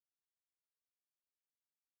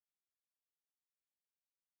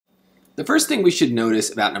The first thing we should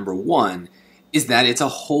notice about number 1 is that it's a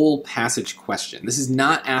whole passage question. This is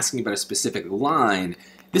not asking about a specific line.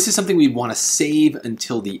 This is something we'd want to save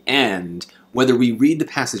until the end, whether we read the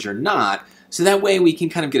passage or not, so that way we can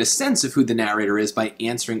kind of get a sense of who the narrator is by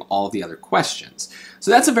answering all the other questions.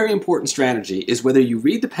 So that's a very important strategy, is whether you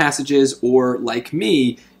read the passages or, like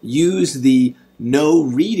me, use the no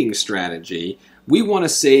reading strategy, we want to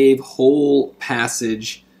save whole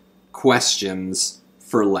passage questions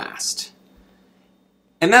for last.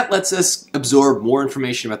 And that lets us absorb more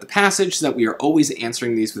information about the passage so that we are always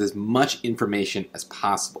answering these with as much information as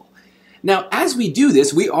possible. Now, as we do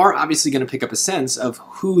this, we are obviously going to pick up a sense of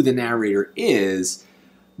who the narrator is,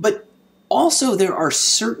 but also there are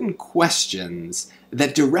certain questions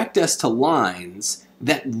that direct us to lines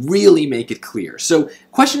that really make it clear. So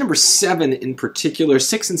question number 7 in particular,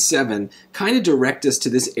 6 and 7, kind of direct us to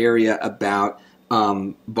this area about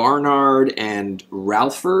Barnard and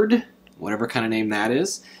Ralford, whatever kind of name that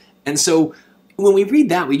is. And so when we read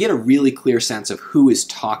that, we get a really clear sense of who is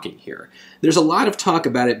talking here. There's a lot of talk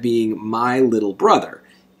about it being my little brother,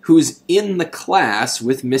 who's in the class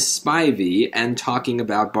with Miss Spivey and talking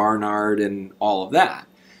about Barnard and all of that.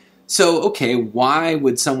 So, okay, why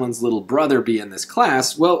would someone's little brother be in this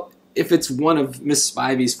class? Well, if it's one of Miss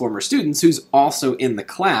Spivey's former students who's also in the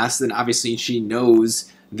class, then obviously she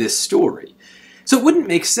knows this story. So it wouldn't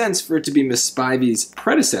make sense for it to be Miss Spivey's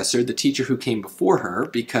predecessor, the teacher who came before her,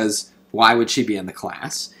 because why would she be in the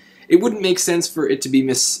class? It wouldn't make sense for it to be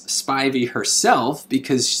Miss Spivey herself,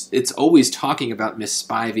 because it's always talking about Miss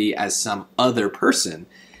Spivey as some other person.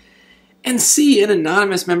 And C, an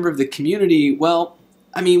anonymous member of the community, well,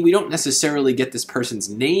 I mean, we don't necessarily get this person's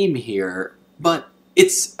name here, but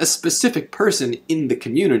it's a specific person in the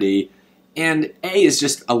community, and A is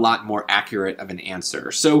just a lot more accurate of an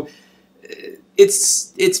answer. So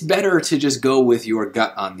it's better to just go with your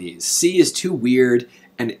gut on these. C is too weird,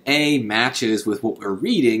 and A matches with what we're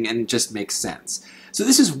reading and just makes sense. So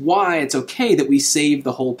this is why it's okay that we save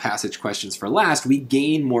the whole passage questions for last. We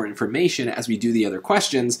gain more information as we do the other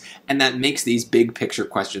questions, and that makes these big picture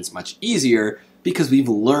questions much easier because we've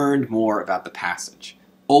learned more about the passage.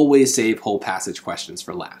 Always save whole passage questions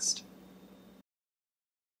for last.